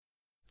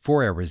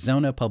For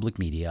Arizona Public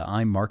Media,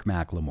 I'm Mark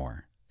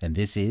McLemore, and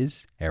this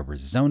is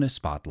Arizona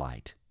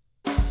Spotlight.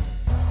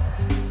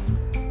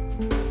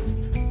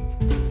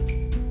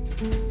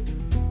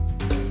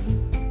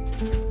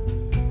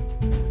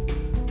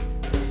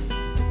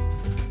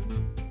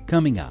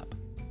 Coming up,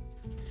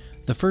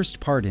 the first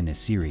part in a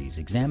series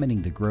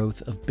examining the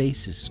growth of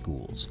BASIS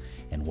schools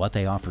and what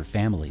they offer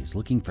families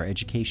looking for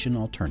education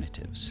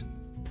alternatives.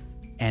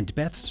 And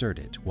Beth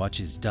Sertit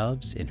watches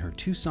doves in her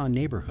Tucson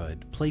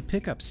neighborhood play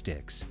pickup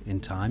sticks in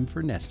time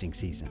for nesting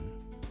season.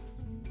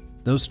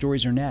 Those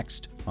stories are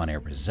next on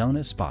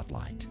Arizona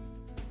Spotlight.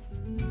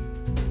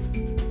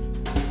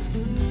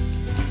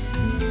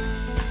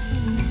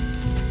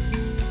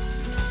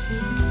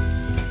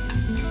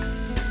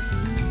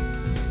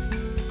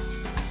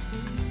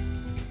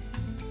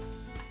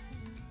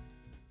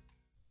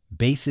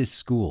 BASIS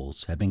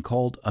schools have been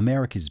called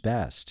America's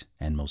best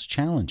and most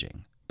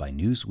challenging by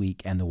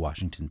Newsweek and The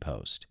Washington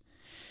Post.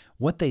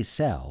 What they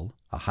sell,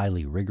 a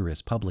highly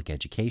rigorous public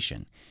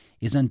education,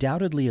 is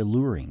undoubtedly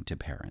alluring to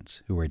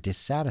parents who are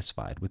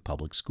dissatisfied with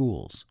public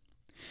schools.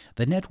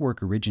 The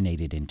network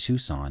originated in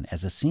Tucson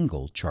as a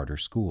single charter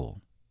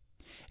school.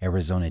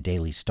 Arizona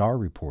Daily Star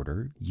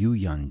reporter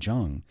Yu-Yun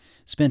Jung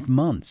spent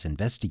months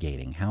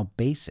investigating how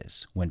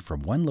BASIS went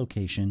from one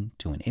location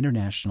to an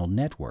international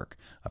network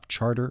of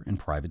charter and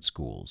private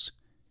schools.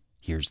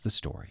 Here's the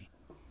story.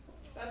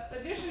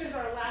 Addition is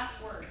our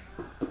last word.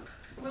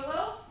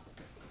 Willow?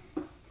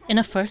 In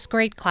a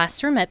first-grade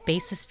classroom at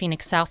BASIS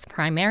Phoenix South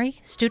Primary,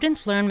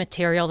 students learn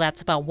material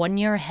that's about 1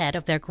 year ahead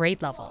of their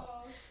grade level.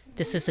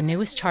 This is the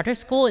newest charter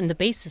school in the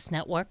BASIS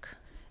network.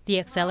 The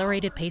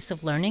accelerated pace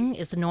of learning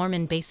is the norm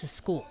in BASIS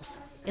schools.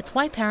 It's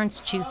why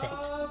parents choose it.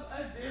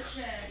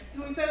 Addition.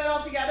 Can we say that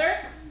all together?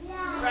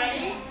 Yeah.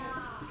 Ready?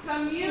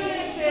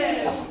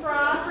 Commutative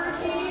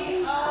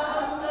property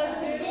of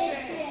addition.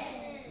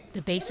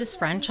 The BASIS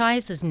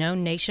franchise is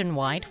known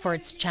nationwide for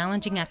its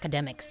challenging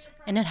academics,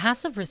 and it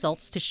has the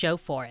results to show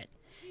for it.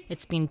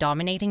 It's been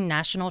dominating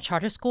national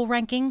charter school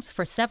rankings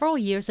for several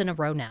years in a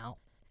row now.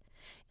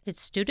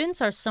 Its students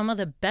are some of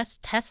the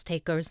best test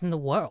takers in the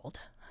world.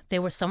 They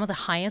were some of the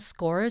highest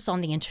scorers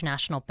on the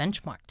International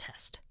Benchmark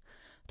Test.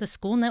 The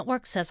school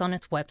network says on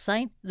its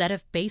website that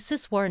if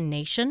BASIS were a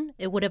nation,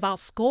 it would have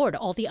outscored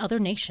all the other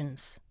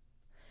nations.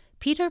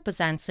 Peter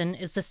Bezanson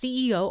is the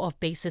CEO of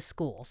BASIS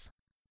Schools.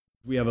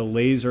 We have a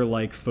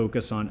laser-like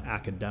focus on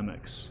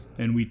academics,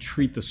 and we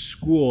treat the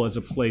school as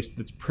a place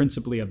that's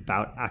principally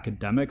about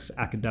academics,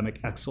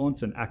 academic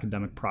excellence, and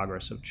academic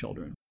progress of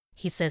children.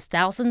 He says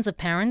thousands of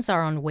parents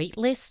are on wait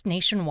lists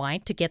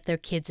nationwide to get their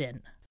kids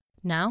in.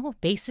 Now,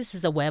 BASIS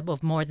is a web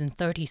of more than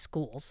 30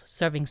 schools,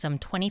 serving some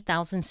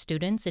 20,000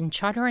 students in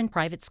charter and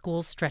private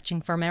schools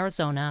stretching from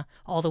Arizona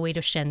all the way to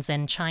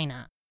Shenzhen,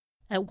 China.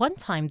 At one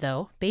time,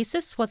 though,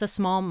 BASIS was a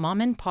small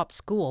mom-and-pop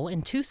school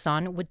in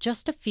Tucson with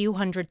just a few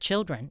hundred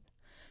children.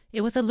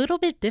 It was a little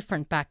bit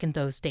different back in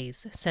those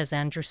days, says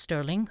Andrew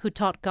Sterling, who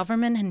taught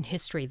government and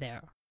history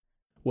there.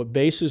 What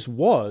BASIS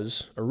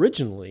was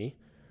originally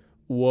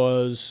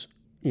was,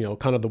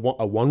 kind of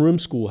a one-room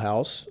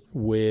schoolhouse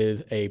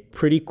with a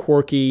pretty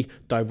quirky,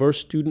 diverse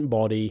student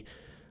body,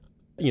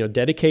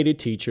 dedicated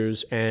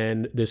teachers,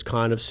 and this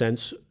kind of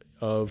sense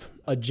of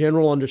a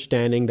general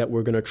understanding that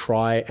we're going to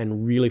try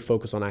and really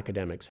focus on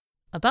academics.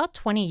 About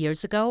 20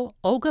 years ago,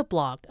 Olga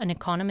Blok, an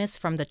economist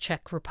from the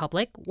Czech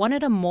Republic,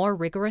 wanted a more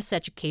rigorous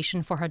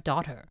education for her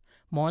daughter,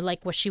 more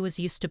like what she was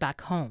used to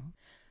back home.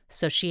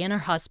 So she and her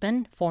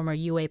husband, former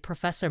UA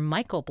professor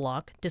Michael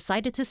Blok,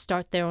 decided to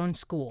start their own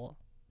school.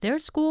 Their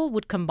school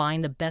would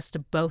combine the best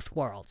of both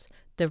worlds,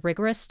 the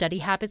rigorous study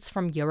habits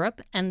from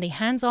Europe and the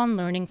hands-on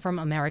learning from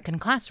American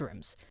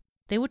classrooms.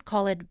 They would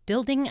call it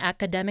Building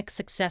Academic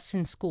Success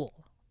in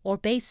School, or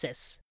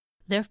BASIS.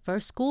 Their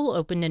first school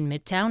opened in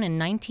Midtown in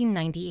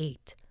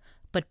 1998,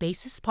 but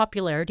BASIS'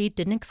 popularity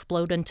didn't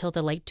explode until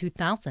the late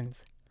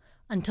 2000s.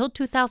 Until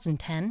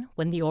 2010,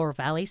 when the Oro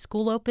Valley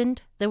School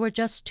opened, there were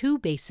just 2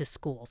 BASIS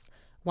schools,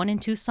 one in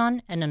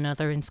Tucson and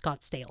another in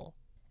Scottsdale.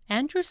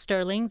 Andrew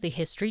Sterling, the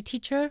history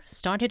teacher,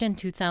 started in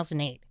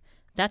 2008.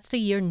 That's the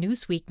year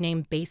Newsweek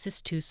named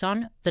BASIS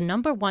Tucson the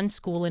 #1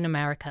 school in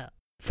America.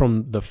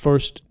 From the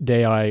first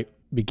day I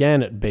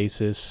began at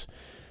BASIS,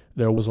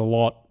 there was a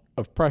lot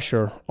of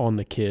pressure on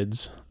the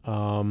kids.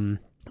 And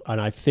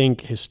I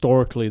think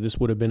historically this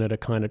would have been at a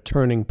kind of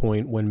turning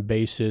point when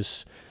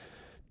BASIS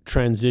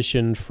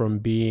transitioned from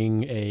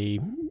being a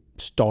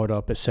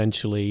startup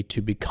essentially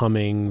to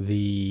becoming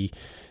the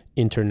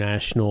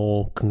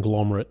international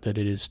conglomerate that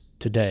it is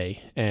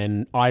today.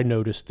 And I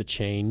noticed the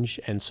change,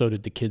 and so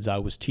did the kids I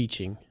was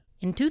teaching.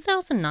 In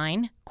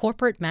 2009,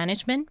 corporate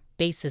management,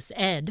 BASIS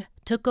Ed,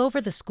 took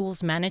over the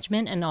school's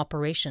management and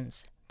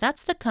operations.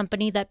 That's the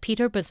company that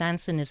Peter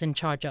Bezanson is in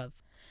charge of.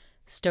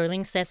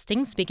 Sterling says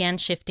things began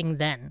shifting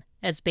then.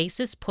 As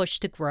BASIS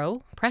pushed to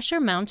grow, pressure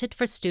mounted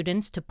for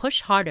students to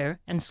push harder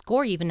and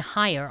score even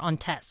higher on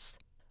tests.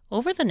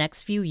 Over the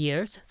next few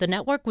years, the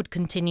network would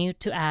continue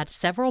to add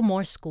several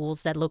more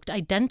schools that looked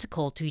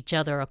identical to each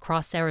other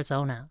across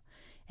Arizona.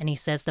 And he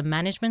says the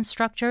management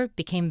structure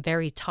became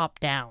very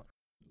top-down.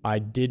 I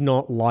did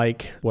not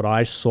like what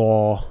I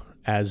saw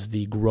as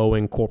the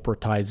growing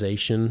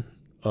corporatization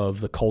of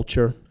the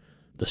culture,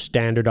 the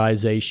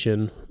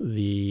standardization,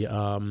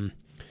 it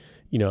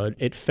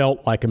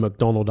felt like a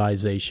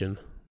McDonaldization.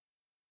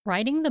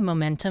 Riding the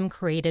momentum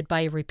created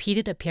by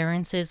repeated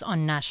appearances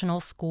on national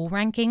school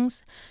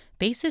rankings,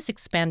 BASIS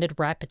expanded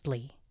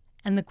rapidly,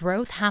 and the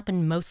growth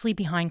happened mostly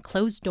behind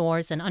closed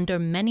doors and under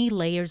many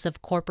layers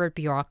of corporate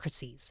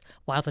bureaucracies,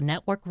 while the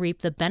network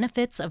reaped the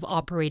benefits of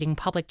operating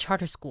public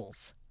charter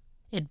schools.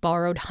 It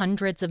borrowed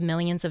hundreds of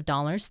millions of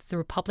dollars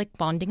through public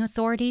bonding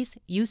authorities,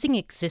 using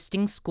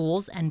existing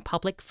schools and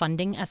public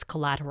funding as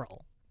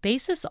collateral.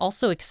 BASIS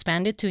also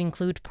expanded to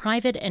include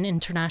private and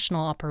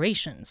international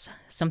operations,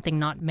 something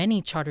not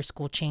many charter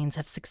school chains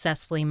have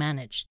successfully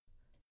managed.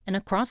 And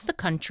across the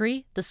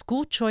country, the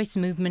school choice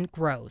movement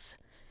grows.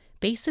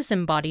 BASIS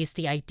embodies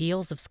the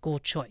ideals of school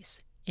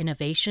choice: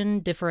 innovation,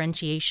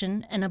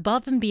 differentiation, and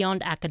above and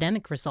beyond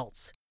academic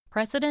results.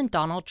 President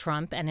Donald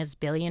Trump and his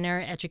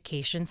billionaire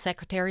Education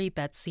Secretary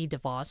Betsy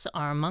DeVos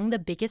are among the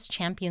biggest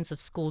champions of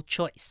school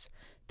choice.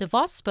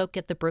 DeVos spoke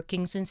at the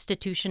Brookings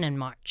Institution in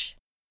March.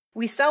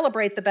 We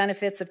celebrate the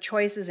benefits of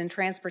choices in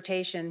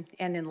transportation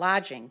and in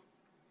lodging,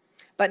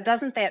 but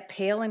doesn't that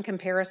pale in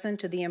comparison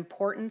to the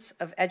importance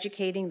of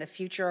educating the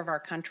future of our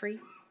country?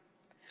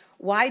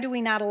 Why do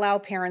we not allow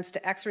parents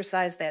to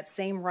exercise that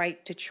same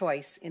right to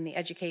choice in the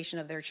education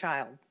of their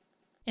child?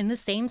 In the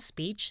same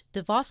speech,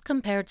 DeVos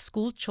compared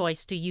school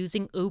choice to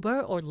using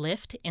Uber or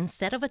Lyft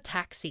instead of a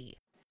taxi.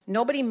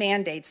 Nobody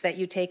mandates that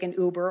you take an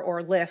Uber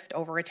or Lyft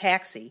over a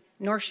taxi,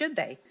 nor should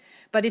they.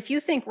 But if you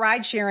think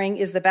ride-sharing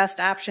is the best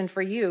option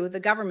for you, the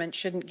government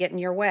shouldn't get in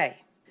your way.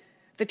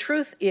 The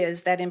truth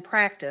is that in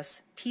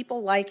practice,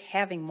 people like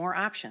having more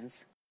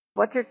options.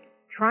 What they're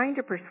trying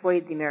to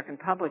persuade the American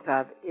public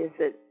of is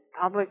that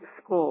public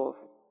schools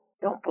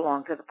don't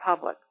belong to the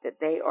public, that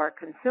they are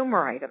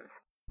consumer items.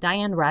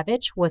 Diane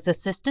Ravitch was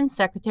Assistant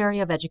Secretary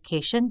of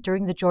Education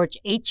during the George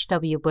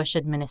H.W. Bush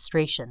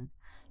administration.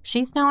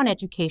 She's now an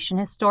education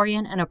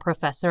historian and a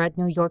professor at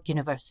New York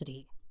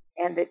University.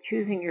 And that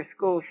choosing your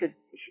school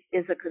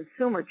is a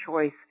consumer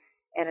choice,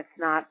 and it's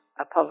not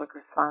a public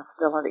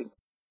responsibility.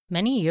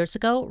 Many years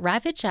ago,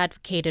 Ravitch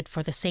advocated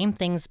for the same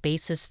things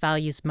BASIS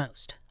values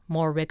most: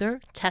 more rigor,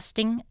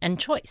 testing, and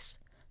choice.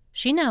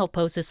 She now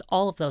opposes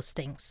all of those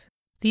things.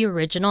 The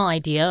original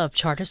idea of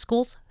charter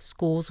schools,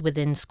 schools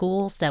within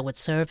schools that would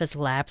serve as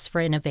labs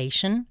for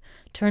innovation,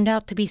 turned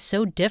out to be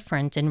so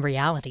different in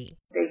reality.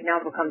 They've now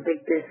become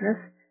big business.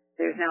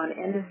 There's now an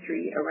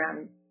industry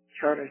around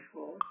charter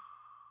schools.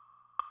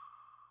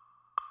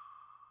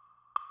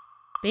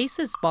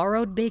 BASIS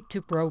borrowed big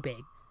to grow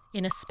big.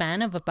 In a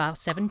span of about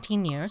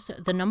 17 years,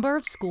 the number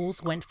of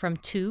schools went from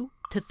 2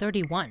 to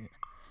 31.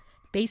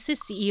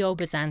 BASIS CEO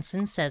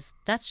Bezanson says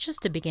that's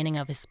just the beginning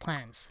of his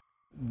plans.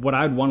 What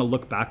I'd want to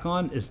look back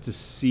on is to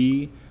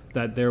see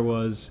that there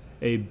was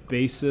a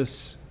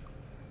BASIS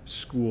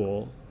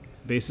school,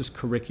 BASIS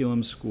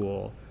curriculum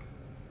school,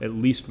 at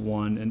least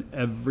one in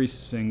every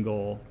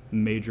single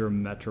major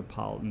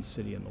metropolitan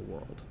city in the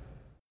world.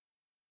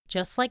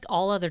 Just like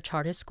all other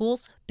charter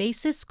schools,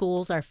 BASIS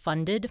schools are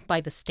funded by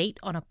the state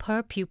on a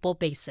per-pupil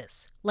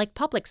basis, like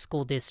public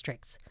school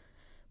districts.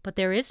 But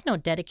there is no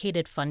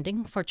dedicated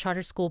funding for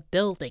charter school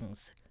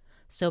buildings,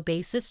 so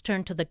BASIS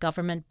turned to the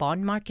government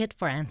bond market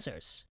for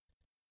answers.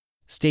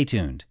 Stay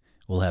tuned.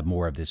 We'll have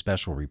more of this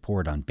special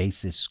report on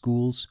BASIS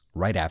schools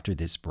right after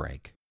this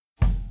break.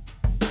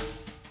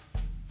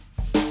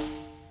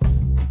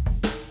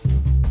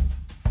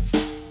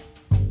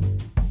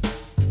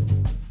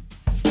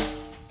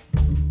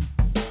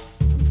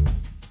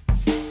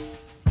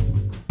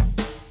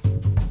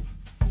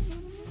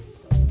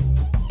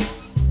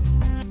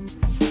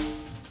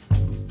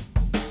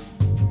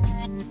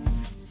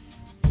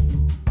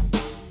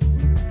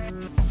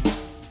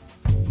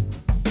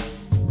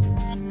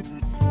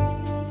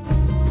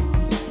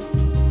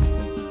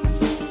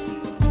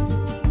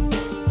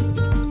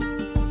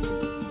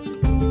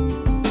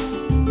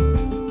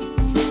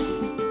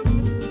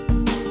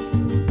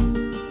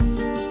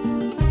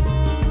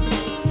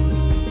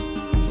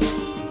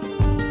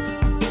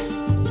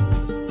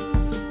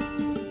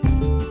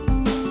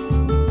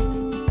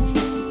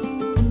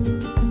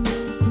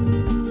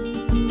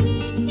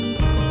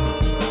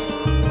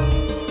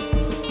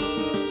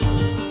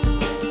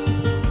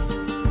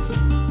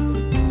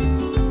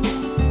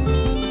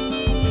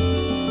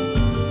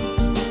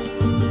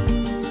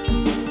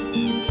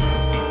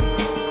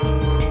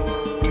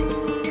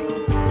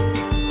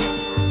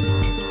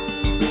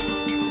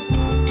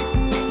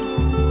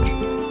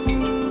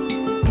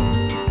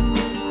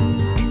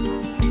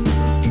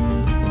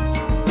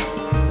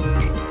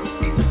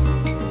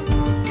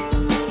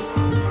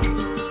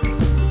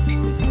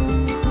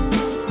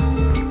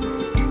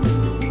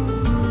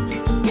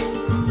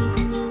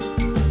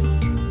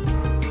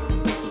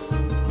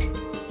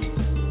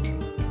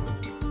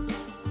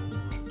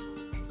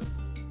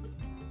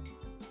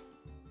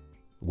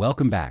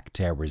 Welcome back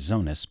to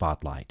Arizona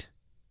Spotlight.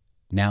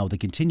 Now the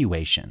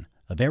continuation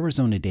of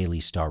Arizona Daily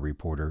Star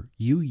reporter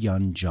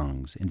Yu-Yun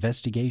Jung's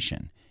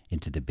investigation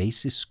into the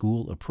Basis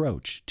School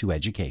approach to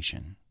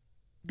education.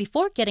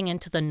 Before getting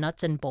into the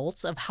nuts and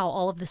bolts of how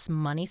all of this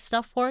money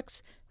stuff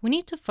works, we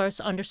need to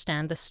first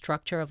understand the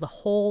structure of the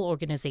whole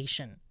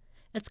organization.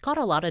 It's got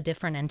a lot of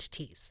different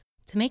entities.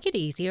 To make it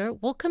easier,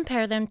 we'll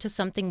compare them to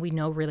something we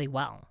know really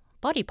well,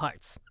 body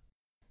parts.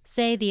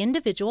 Say the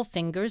individual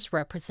fingers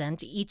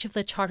represent each of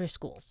the charter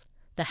schools.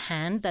 The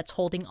hand that's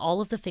holding all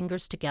of the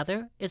fingers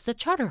together is the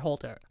charter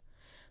holder.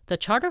 The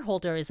charter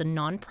holder is a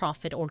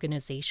nonprofit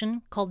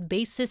organization called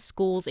Basis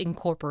Schools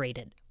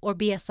Incorporated, or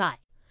BSI.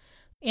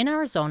 In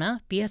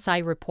Arizona,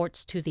 BSI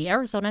reports to the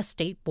Arizona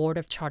State Board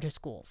of Charter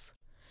Schools.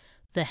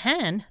 The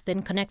hand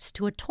then connects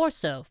to a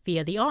torso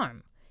via the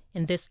arm.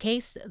 In this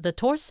case, the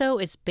torso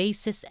is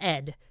Basis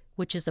Ed,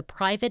 which is a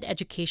private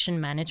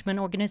education management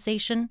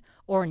organization,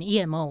 or an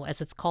EMO as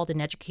it's called in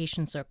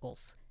education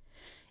circles.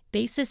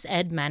 Basis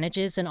Ed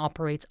manages and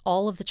operates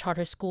all of the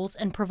charter schools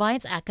and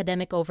provides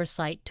academic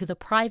oversight to the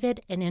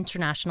private and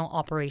international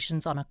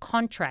operations on a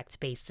contract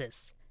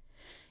basis.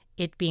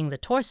 It being the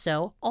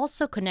torso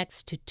also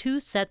connects to two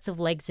sets of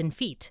legs and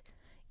feet.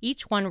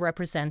 Each one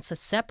represents a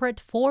separate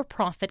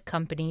for-profit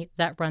company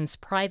that runs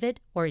private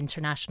or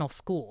international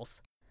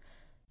schools.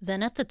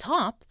 Then at the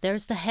top,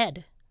 there's the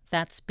head.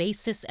 That's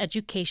Basis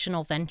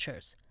Educational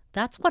Ventures.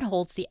 That's what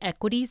holds the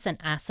equities and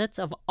assets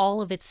of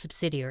all of its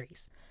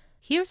subsidiaries.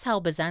 Here's how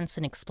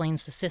Bezanson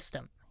explains the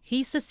system.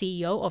 He's the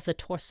CEO of the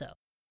torso.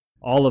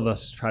 All of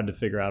us tried to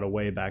figure out a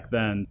way back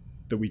then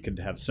that we could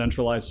have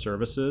centralized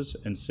services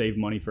and save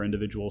money for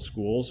individual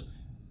schools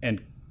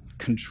and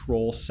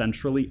control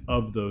centrally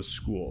of those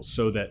schools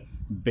so that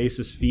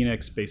Basis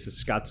Phoenix,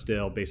 Basis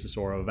Scottsdale, Basis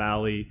Oro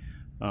Valley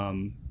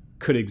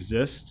could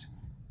exist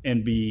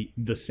and be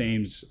the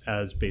same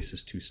as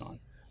Basis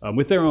Tucson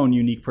with their own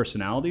unique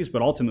personalities,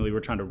 but ultimately we're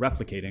trying to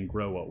replicate and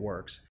grow what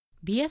works.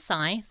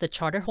 BSI, the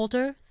charter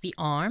holder, the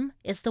arm,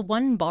 is the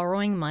one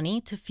borrowing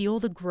money to fuel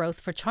the growth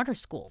for charter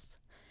schools.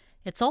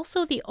 It's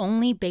also the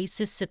only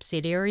Basis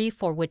subsidiary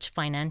for which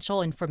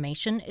financial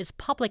information is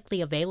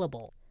publicly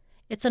available.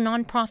 It's a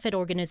nonprofit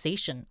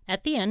organization.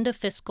 At the end of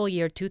fiscal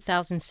year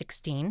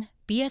 2016,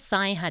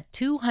 BSI had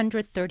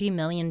 $230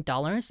 million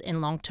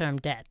in long-term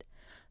debt.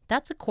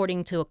 That's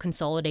according to a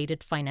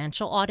consolidated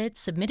financial audit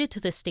submitted to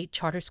the State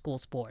Charter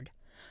Schools Board.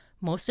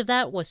 Most of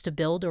that was to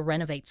build or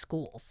renovate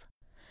schools.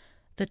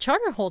 The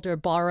charter holder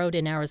borrowed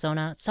in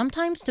Arizona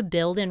sometimes to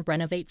build and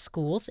renovate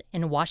schools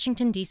in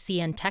Washington, D.C.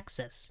 and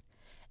Texas.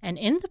 And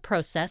in the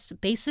process,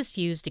 Basis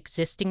used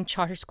existing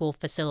charter school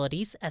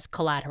facilities as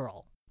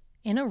collateral.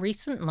 In a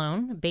recent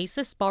loan,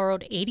 Basis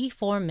borrowed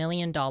 $84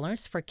 million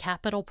for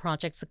capital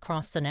projects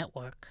across the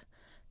network.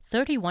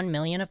 $31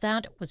 million of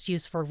that was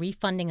used for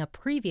refunding a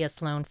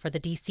previous loan for the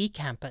D.C.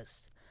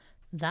 campus.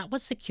 That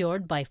was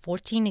secured by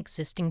 14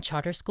 existing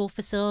charter school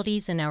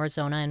facilities in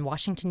Arizona and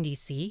Washington,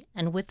 D.C.,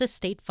 and with the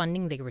state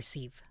funding they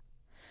receive.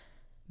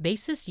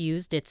 Basis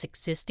used its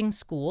existing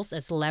schools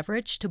as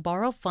leverage to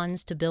borrow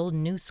funds to build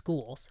new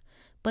schools,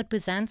 but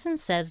Bezanson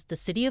says the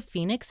city of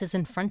Phoenix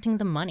isn't fronting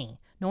the money,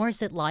 nor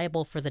is it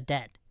liable for the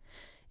debt.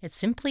 It's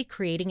simply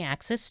creating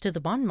access to the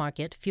bond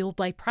market fueled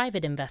by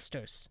private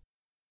investors.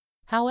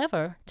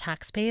 However,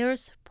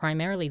 taxpayers,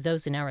 primarily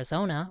those in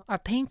Arizona, are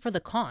paying for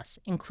the costs,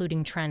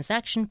 including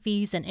transaction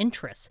fees and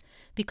interest,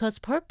 because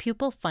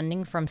per-pupil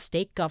funding from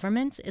state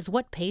governments is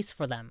what pays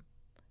for them.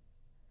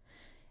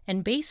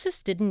 And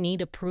Basis didn't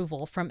need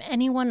approval from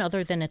anyone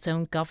other than its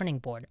own governing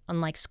board,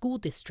 unlike school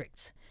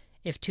districts.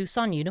 If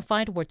Tucson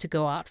Unified were to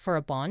go out for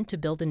a bond to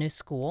build a new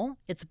school,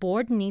 its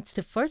board needs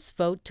to first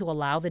vote to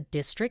allow the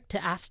district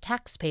to ask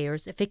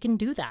taxpayers if it can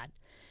do that.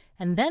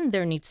 And then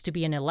there needs to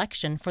be an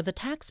election for the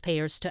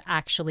taxpayers to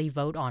actually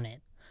vote on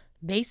it.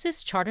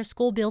 Basis charter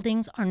school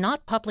buildings are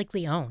not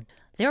publicly owned.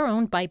 They're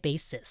owned by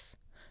Basis.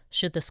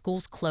 Should the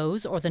schools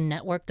close or the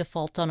network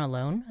default on a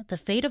loan, the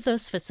fate of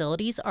those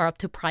facilities are up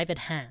to private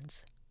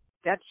hands.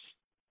 That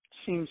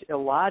seems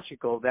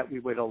illogical that we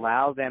would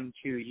allow them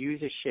to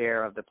use a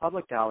share of the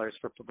public dollars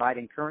for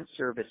providing current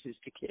services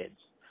to kids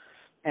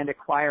and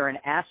acquire an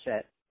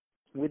asset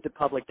with the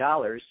public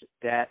dollars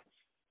that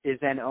is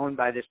then owned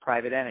by this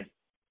private entity.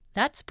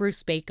 That's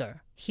Bruce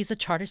Baker. He's a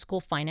charter school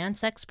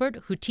finance expert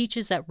who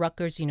teaches at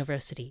Rutgers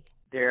University.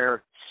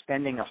 They're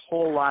spending a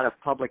whole lot of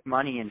public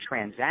money in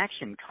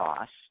transaction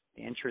costs,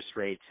 interest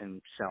rates, and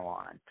so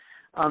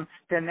on.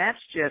 Then that's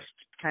just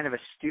kind of a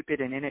stupid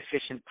and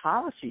inefficient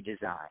policy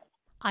design.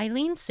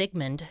 Eileen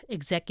Sigmund,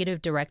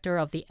 executive director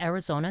of the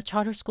Arizona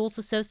Charter Schools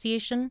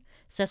Association,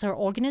 says her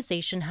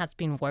organization has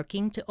been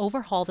working to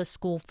overhaul the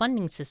school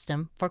funding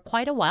system for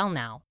quite a while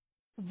now.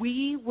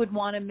 We would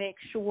want to make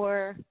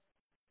sure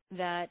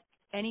that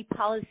any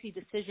policy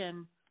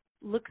decision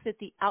looks at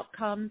the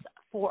outcomes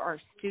for our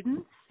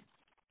students,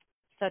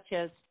 such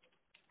as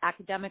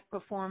academic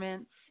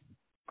performance,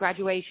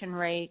 graduation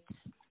rates,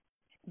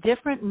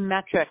 different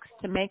metrics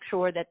to make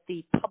sure that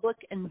the public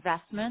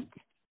investment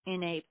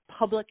in a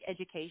public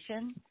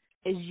education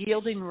is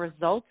yielding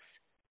results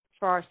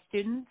for our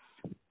students,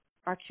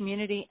 our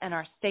community, and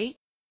our state.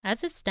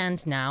 As it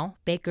stands now,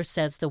 Baker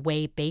says the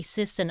way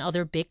BASIS and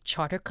other big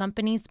charter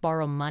companies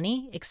borrow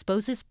money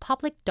exposes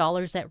public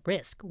dollars at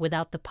risk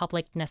without the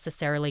public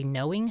necessarily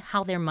knowing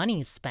how their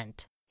money is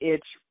spent.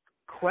 It's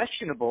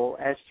questionable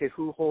as to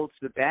who holds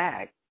the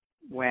bag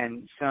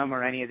when some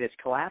or any of this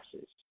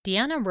collapses.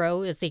 Deanna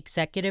Rowe is the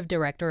executive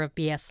director of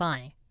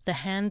BSI, the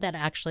hand that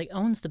actually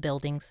owns the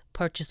buildings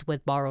purchased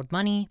with borrowed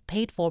money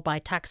paid for by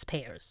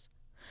taxpayers.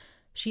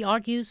 She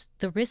argues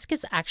the risk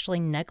is actually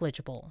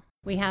negligible.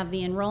 We have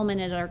the enrollment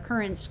at our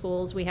current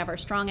schools, we have our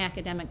strong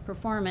academic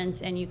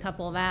performance, and you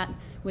couple that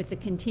with the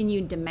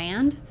continued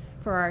demand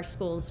for our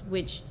schools,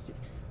 which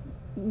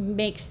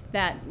makes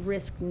that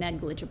risk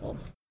negligible.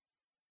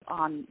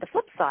 On the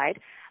flip side,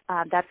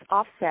 that's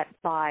offset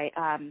by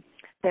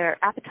their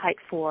appetite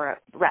for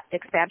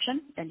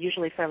expansion, and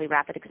usually fairly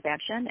rapid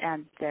expansion,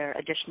 and their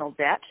additional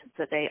debt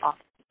that they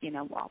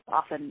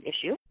often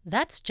issue.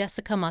 That's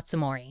Jessica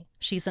Matsumori.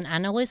 She's an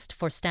analyst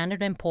for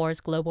Standard &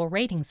 Poor's Global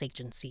Ratings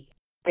Agency.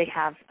 They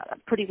have a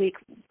pretty weak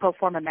pro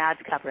forma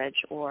MADS coverage,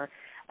 or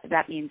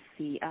that means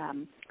the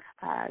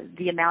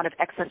amount of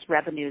excess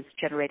revenues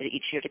generated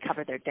each year to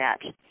cover their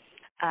debt.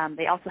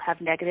 They also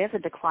have negative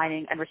and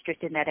declining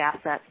unrestricted net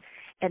assets,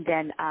 and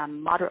then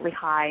moderately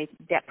high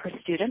debt per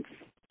student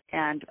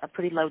and a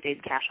pretty low days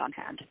cash on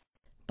hand.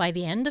 By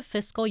the end of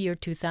fiscal year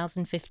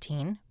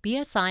 2015,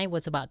 BSI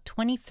was about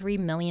 $23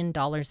 million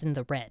in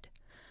the red.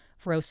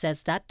 Rowe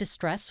says that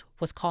distress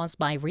was caused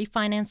by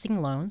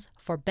refinancing loans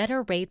for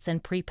better rates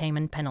and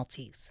prepayment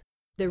penalties.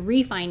 The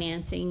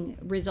refinancing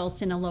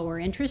results in a lower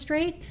interest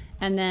rate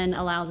and then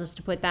allows us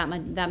to put that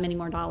many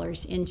more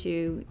dollars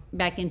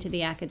back into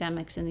the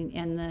academics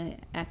and the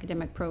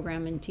academic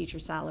program and teacher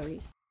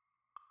salaries.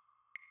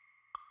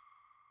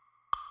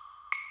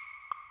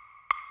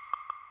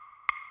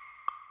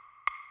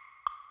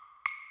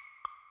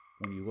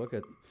 When you look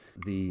at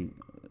the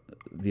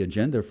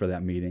agenda for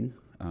that meeting,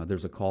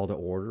 there's a call to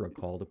order, a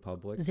call to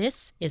public.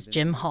 This is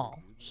Jim Hall.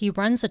 He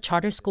runs a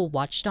charter school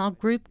watchdog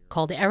group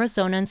called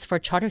Arizonans for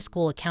Charter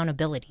School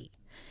Accountability.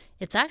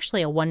 It's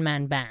actually a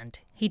one-man band.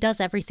 He does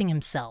everything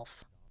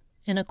himself.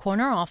 In a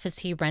corner office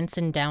he rents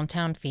in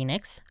downtown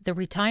Phoenix, the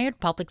retired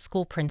public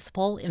school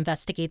principal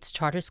investigates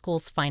charter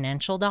schools'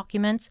 financial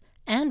documents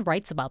and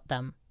writes about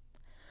them.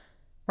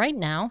 Right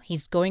now,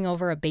 he's going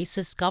over a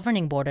BASIS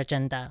governing board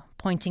agenda,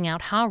 pointing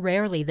out how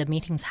rarely the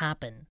meetings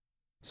happen.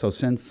 So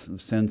since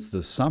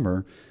the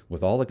summer,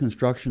 with all the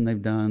construction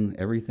they've done,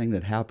 everything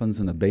that happens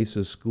in the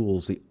BASIS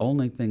schools, the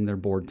only thing their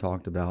board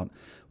talked about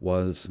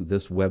was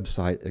this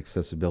website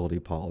accessibility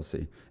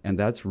policy. And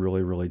that's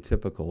really, really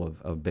typical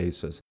of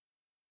BASIS.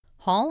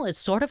 Hall is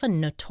sort of a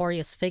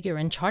notorious figure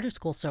in charter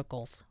school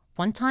circles.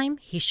 One time,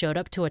 he showed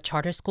up to a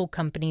charter school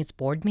company's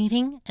board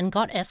meeting and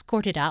got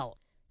escorted out.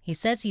 He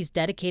says he's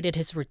dedicated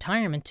his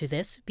retirement to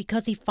this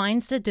because he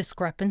finds the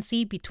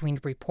discrepancy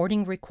between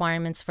reporting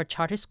requirements for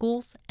charter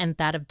schools and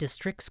that of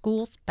district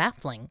schools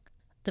baffling.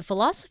 The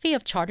philosophy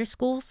of charter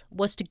schools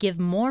was to give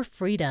more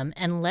freedom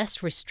and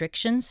less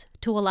restrictions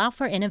to allow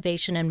for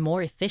innovation and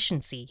more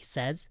efficiency, he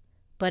says.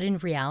 But in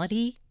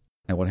reality,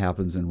 and what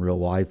happens in real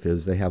life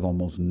is they have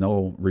almost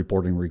no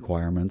reporting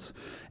requirements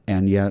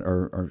and yet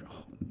are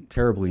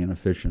terribly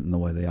inefficient in the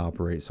way they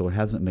operate. So it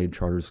hasn't made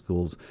charter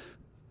schools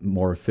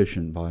more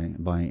efficient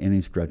by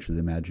any stretch of the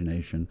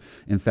imagination.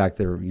 In fact,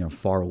 they're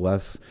far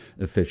less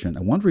efficient.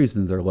 And one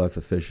reason they're less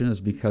efficient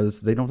is because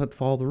they don't have to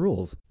follow the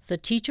rules. The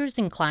teachers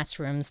in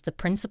classrooms, the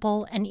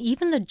principal, and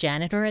even the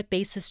janitor at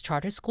BASIS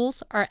charter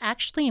schools are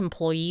actually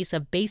employees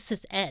of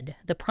BASIS Ed,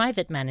 the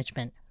private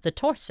management, the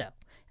torso,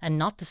 and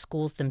not the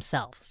schools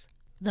themselves.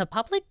 The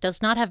public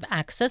does not have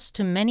access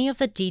to many of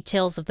the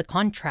details of the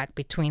contract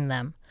between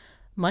them.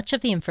 Much of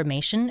the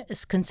information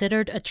is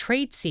considered a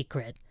trade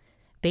secret.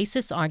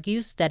 BASIS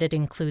argues that it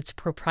includes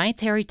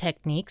proprietary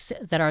techniques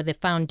that are the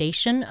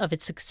foundation of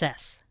its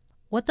success.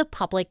 What the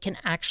public can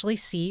actually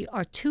see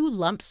are two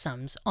lump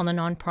sums on the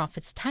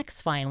nonprofit's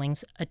tax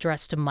filings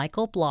addressed to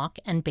Michael Block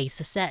and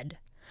BASIS Ed.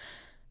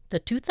 The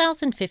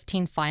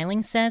 2015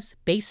 filing says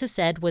BASIS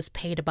Ed was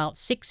paid about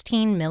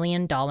 $16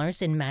 million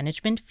in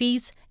management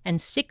fees and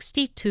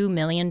 $62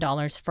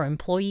 million for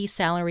employee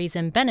salaries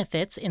and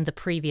benefits in the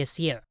previous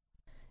year.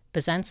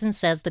 Bezanson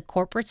says the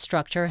corporate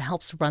structure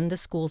helps run the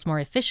schools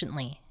more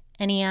efficiently,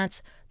 and he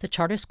adds the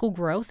charter school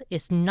growth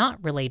is not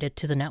related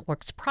to the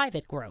network's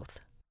private growth.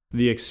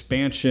 The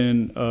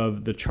expansion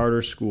of the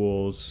charter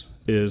schools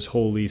is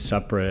wholly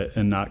separate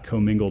and not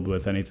commingled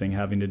with anything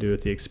having to do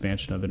with the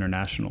expansion of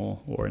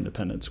international or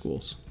independent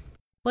schools.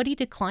 But he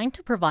declined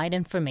to provide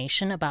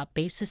information about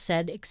BASIS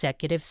Ed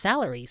executive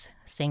salaries,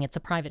 saying it's a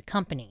private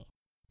company.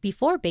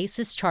 Before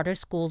BASIS charter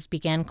schools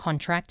began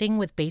contracting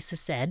with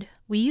BASIS Ed,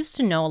 we used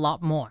to know a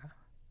lot more.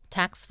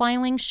 Tax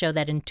filings show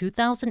that in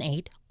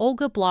 2008,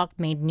 Olga Block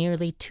made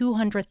nearly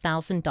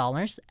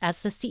 $200,000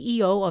 as the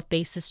CEO of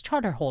BASIS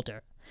Charterholder,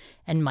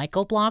 and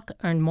Michael Block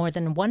earned more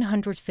than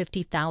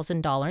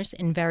 $150,000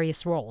 in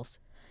various roles.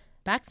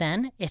 Back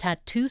then, it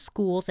had 2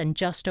 schools and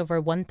just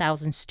over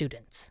 1,000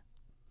 students.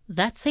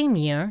 That same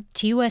year,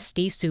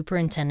 TUSD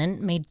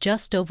superintendent made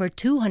just over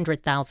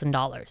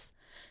 $200,000.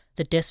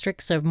 The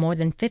district served more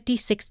than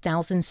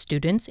 56,000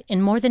 students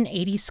in more than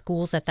 80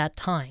 schools at that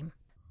time.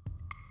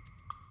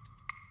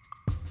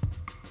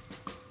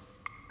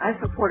 I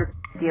supported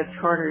the idea of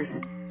charters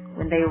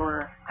when they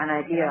were an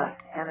idea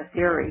and a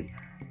theory.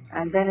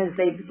 And then as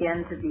they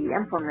began to be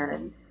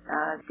implemented,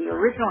 the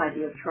original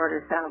idea of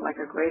charters sounded like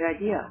a great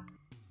idea.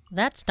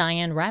 That's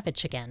Diane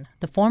Ravitch again,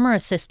 the former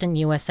Assistant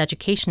U.S.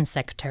 Education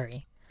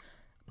Secretary.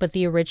 But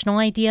the original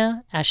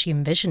idea, as she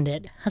envisioned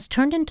it, has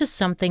turned into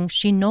something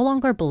she no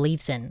longer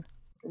believes in.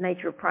 The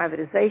nature of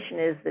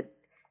privatization is that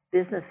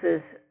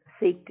businesses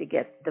seek to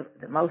get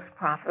the most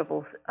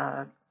profitable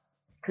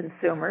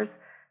consumers.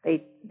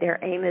 Their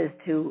aim is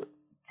to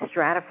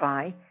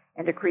stratify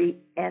and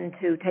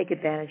to take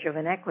advantage of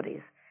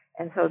inequities.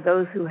 And so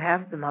those who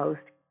have the most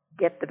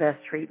get the best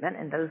treatment,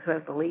 and those who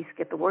have the least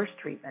get the worst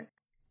treatment.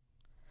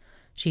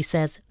 She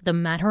says the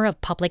matter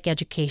of public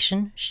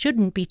education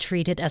shouldn't be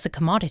treated as a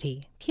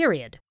commodity,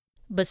 period.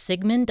 But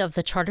Sigmund of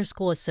the Charter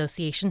School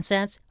Association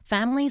says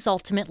families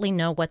ultimately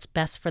know what's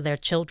best for their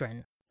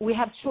children. We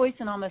have choice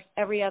in almost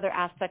every other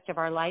aspect of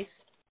our life.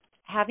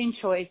 Having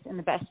choice in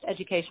the best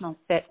educational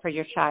fit for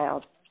your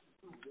child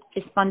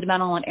is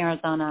fundamental in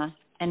Arizona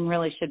and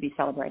really should be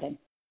celebrated.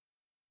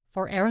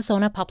 For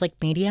Arizona Public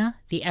Media,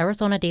 the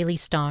Arizona Daily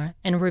Star,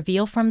 and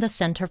Reveal from the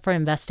Center for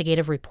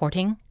Investigative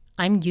Reporting,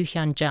 I'm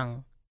Yuhyun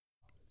Jung.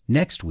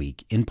 Next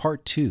week, in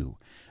Part 2,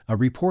 a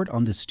report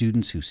on the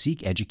students who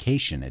seek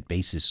education at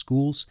Basis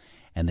schools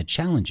and the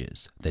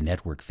challenges the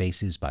network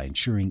faces by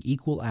ensuring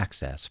equal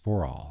access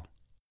for all.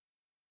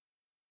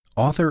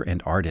 Author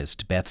and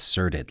artist Beth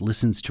Surdett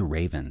listens to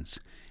ravens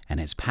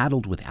and has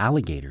paddled with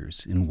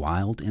alligators in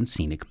wild and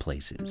scenic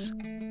places.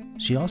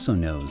 She also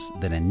knows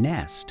that a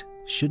nest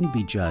shouldn't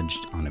be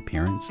judged on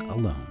appearance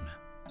alone.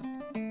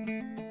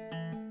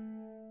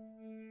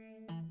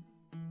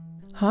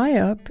 High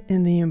up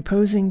in the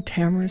imposing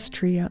tamarisk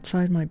tree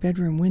outside my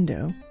bedroom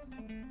window,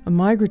 a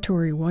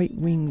migratory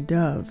white-winged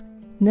dove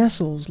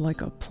nestles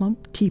like a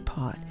plump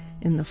teapot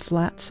in the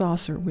flat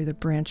saucer where the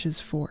branches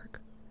fork.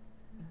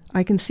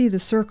 I can see the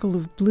circle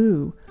of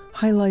blue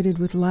highlighted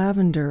with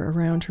lavender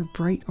around her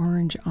bright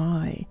orange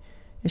eye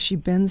as she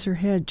bends her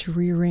head to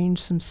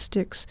rearrange some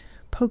sticks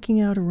poking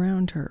out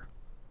around her.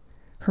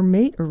 Her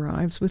mate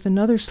arrives with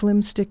another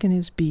slim stick in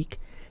his beak,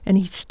 and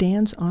he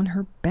stands on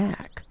her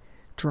back,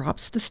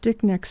 drops the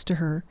stick next to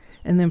her,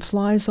 and then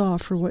flies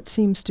off for what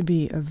seems to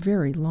be a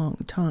very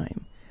long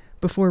time,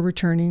 before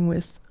returning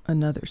with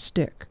another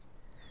stick.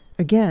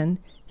 Again,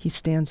 he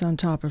stands on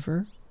top of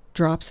her,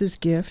 drops his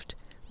gift,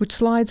 which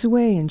slides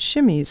away and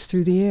shimmies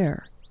through the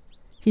air.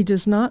 He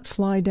does not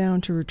fly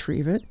down to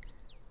retrieve it,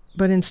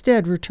 but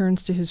instead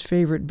returns to his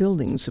favorite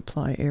building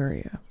supply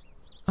area.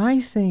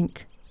 I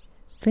think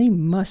they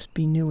must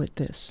be new at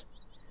this,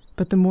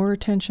 but the more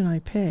attention I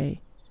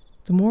pay,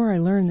 the more I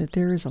learn that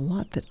there is a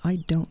lot that I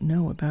don't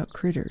know about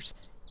critters,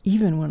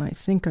 even when I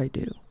think I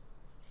do.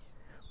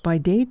 By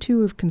day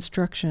 2 of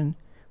construction,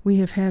 we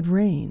have had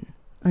rain,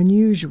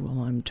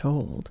 unusual, I'm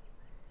told.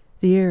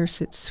 The air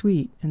sits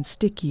sweet and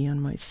sticky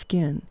on my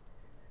skin.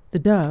 The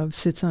dove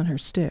sits on her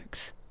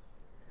sticks.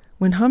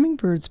 When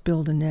hummingbirds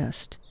build a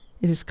nest,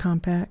 it is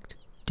compact,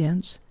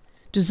 dense,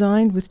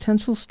 designed with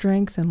tensile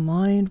strength and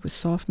lined with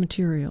soft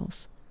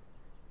materials.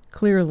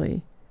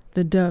 Clearly,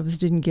 the doves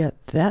didn't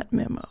get that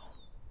memo.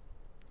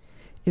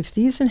 If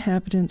these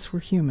inhabitants were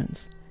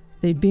humans,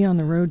 they'd be on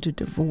the road to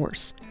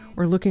divorce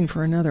or looking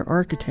for another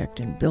architect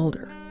and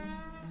builder.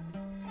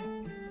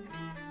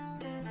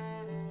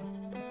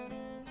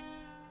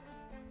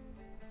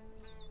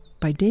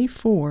 By day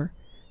 4,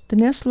 the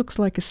nest looks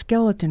like a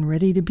skeleton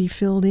ready to be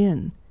filled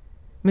in.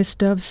 Miss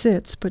Dove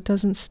sits but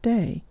doesn't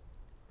stay.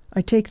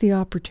 I take the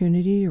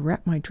opportunity to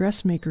wrap my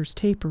dressmaker's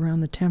tape around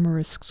the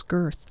tamarisk's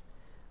girth.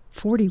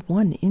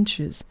 41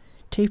 inches,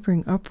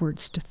 tapering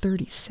upwards to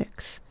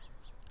 36.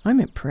 I'm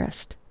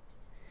impressed.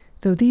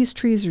 Though these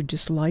trees are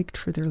disliked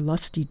for their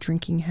lusty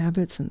drinking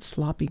habits and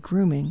sloppy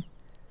grooming,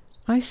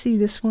 I see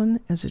this one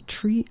as a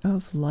tree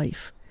of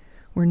life,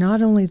 where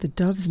not only the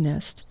doves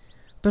nest,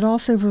 but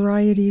also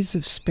varieties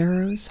of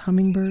sparrows,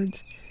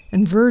 hummingbirds,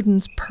 and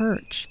verdins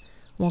perch,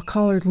 while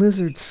collared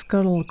lizards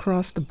scuttle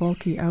across the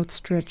bulky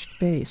outstretched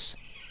base.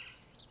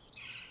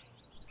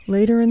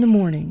 Later in the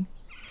morning,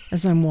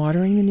 as I'm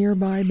watering the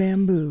nearby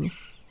bamboo,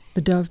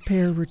 the dove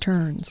pair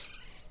returns.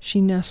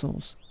 She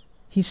nestles.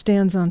 He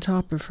stands on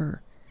top of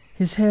her,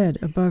 his head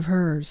above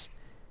hers,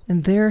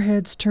 and their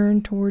heads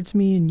turn towards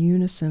me in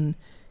unison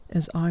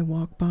as I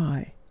walk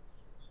by.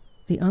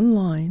 The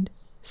unlined,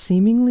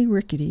 seemingly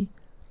rickety,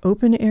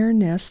 open-air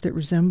nest that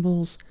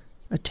resembles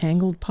a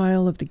tangled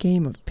pile of the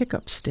game of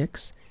pickup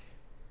sticks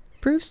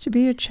proves to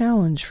be a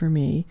challenge for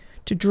me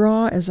to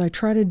draw as I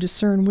try to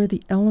discern where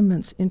the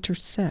elements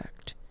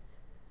intersect.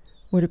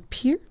 What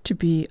appeared to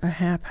be a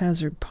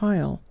haphazard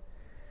pile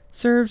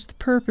serves the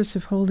purpose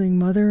of holding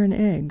mother and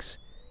eggs,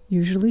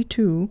 usually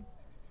 2,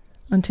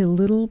 until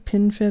little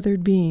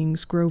pin-feathered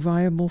beings grow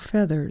viable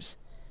feathers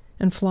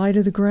and fly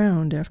to the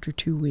ground after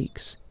 2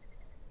 weeks.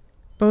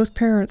 Both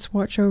parents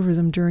watch over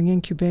them during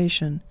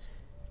incubation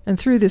and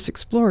through this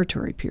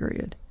exploratory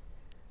period.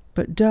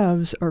 but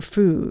doves are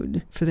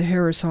food for the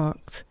Harris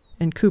hawks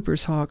and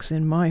Cooper's hawks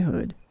in my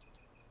hood.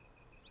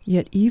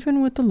 Yet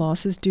even with the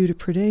losses due to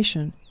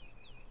predation,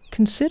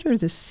 consider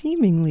the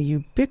seemingly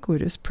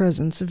ubiquitous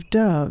presence of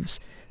doves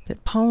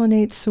that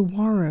pollinate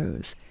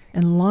saguaros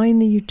and line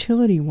the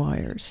utility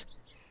wires.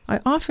 I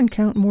often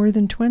count more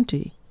than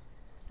 20,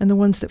 and the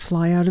ones that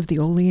fly out of the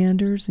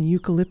oleanders and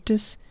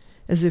eucalyptus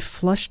as if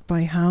flushed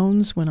by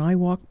hounds when I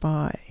walk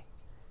by.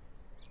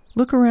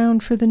 Look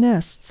around for the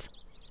nests.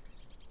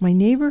 My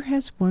neighbor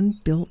has one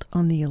built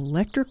on the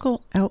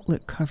electrical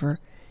outlet cover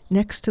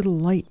next to the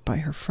light by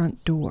her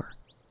front door,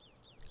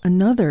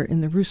 another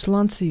in the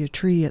Ruslansia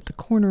tree at the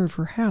corner of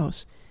her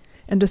house,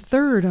 and a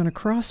third on a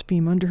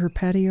crossbeam under her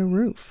patio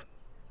roof.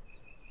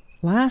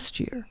 Last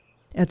year,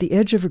 at the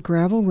edge of a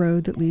gravel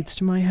road that leads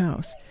to my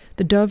house,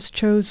 the doves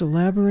chose a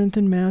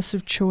labyrinthine mass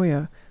of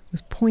cholla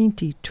with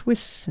pointy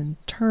twists and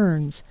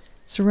turns,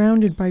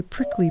 surrounded by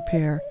prickly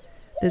pear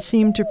that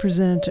seemed to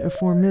present a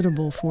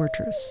formidable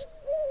fortress.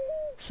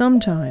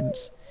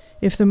 Sometimes,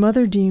 if the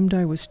mother deemed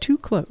I was too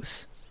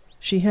close,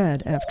 she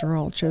had, after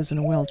all, chosen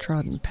a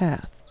well-trodden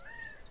path,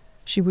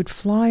 she would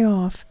fly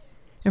off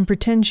and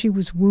pretend she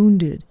was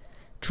wounded,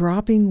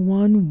 dropping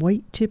one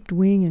white-tipped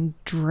wing and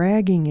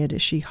dragging it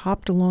as she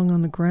hopped along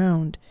on the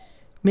ground,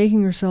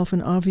 making herself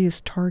an obvious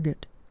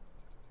target.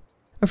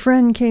 A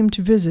friend came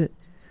to visit,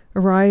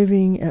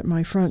 arriving at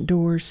my front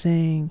door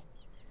saying,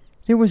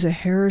 "There was a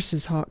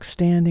Harris's hawk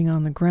standing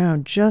on the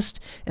ground just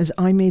as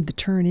I made the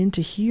turn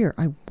into here.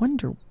 I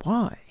wonder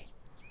why."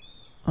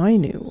 I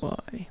knew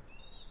why.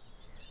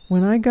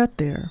 When I got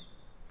there,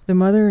 the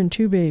mother and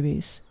 2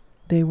 babies,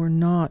 they were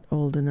not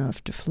old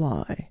enough to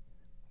fly,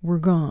 were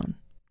gone,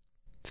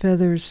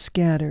 feathers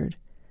scattered,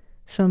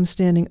 some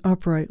standing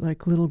upright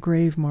like little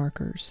grave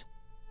markers.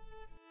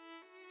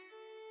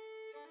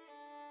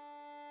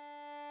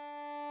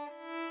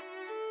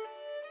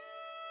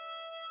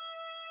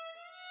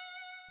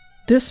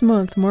 This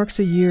month marks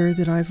a year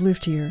that I've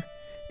lived here,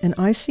 and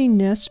I see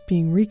nests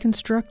being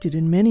reconstructed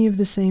in many of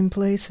the same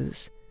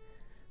places.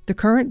 The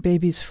current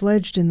babies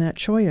fledged in that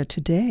cholla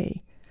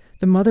today.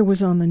 The mother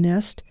was on the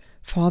nest,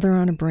 father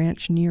on a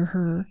branch near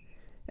her,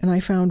 and I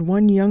found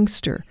one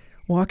youngster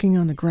walking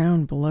on the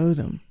ground below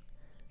them.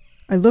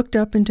 I looked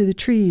up into the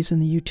trees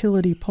and the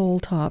utility pole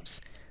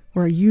tops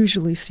where I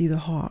usually see the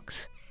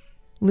hawks,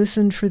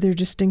 listened for their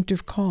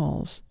distinctive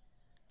calls,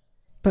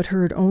 but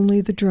heard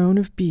only the drone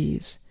of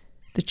bees,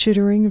 the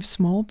chittering of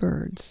small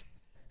birds,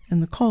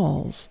 and the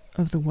calls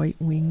of the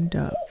white-winged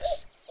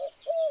doves.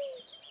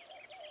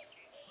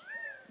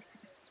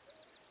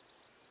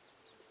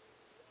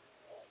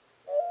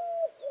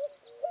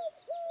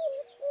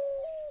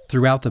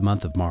 Throughout the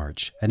month of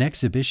March, an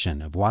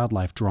exhibition of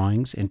wildlife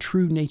drawings and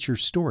true nature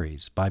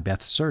stories by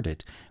Beth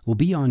Serdet will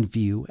be on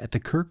view at the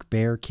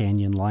Kirk-Bear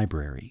Canyon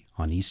Library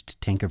on East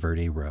Tanque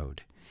Verde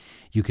Road.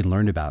 You can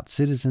learn about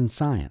citizen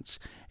science,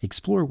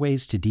 explore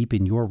ways to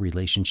deepen your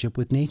relationship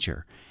with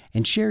nature,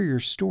 and share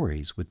your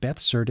stories with Beth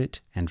Serdet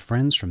and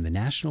friends from the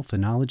National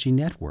Phenology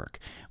Network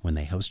when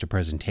they host a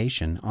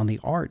presentation on the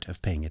art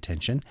of paying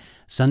attention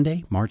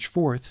Sunday, March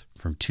 4th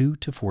from 2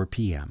 to 4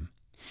 p.m.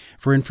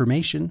 For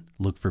information,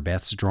 look for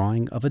Beth's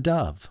drawing of a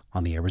dove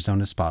on the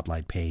Arizona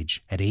Spotlight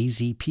page at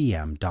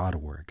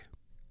azpm.org.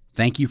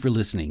 Thank you for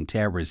listening to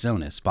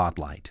Arizona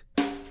Spotlight.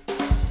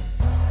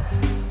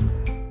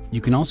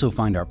 You can also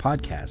find our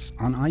podcasts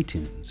on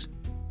iTunes.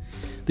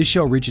 This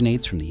show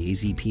originates from the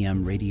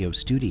AZPM radio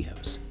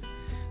studios.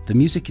 The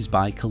music is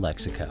by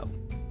Calexico.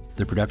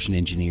 The production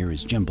engineer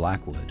is Jim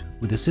Blackwood,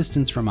 with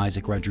assistance from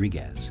Isaac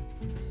Rodriguez.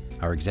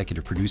 Our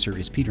executive producer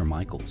is Peter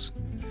Michaels.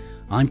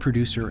 I'm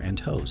producer and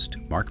host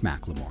Mark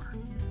McLemore.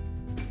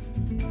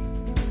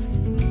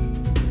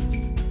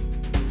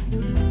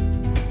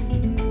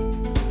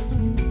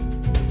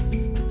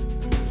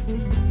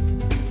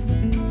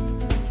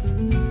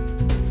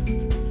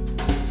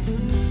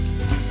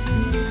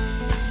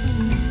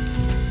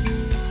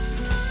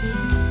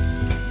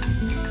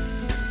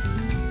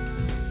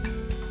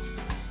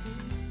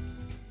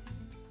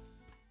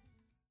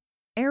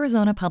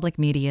 Arizona Public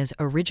Media's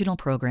original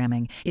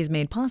programming is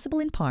made possible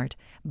in part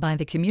by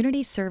the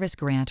Community Service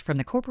Grant from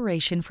the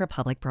Corporation for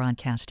Public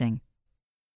Broadcasting.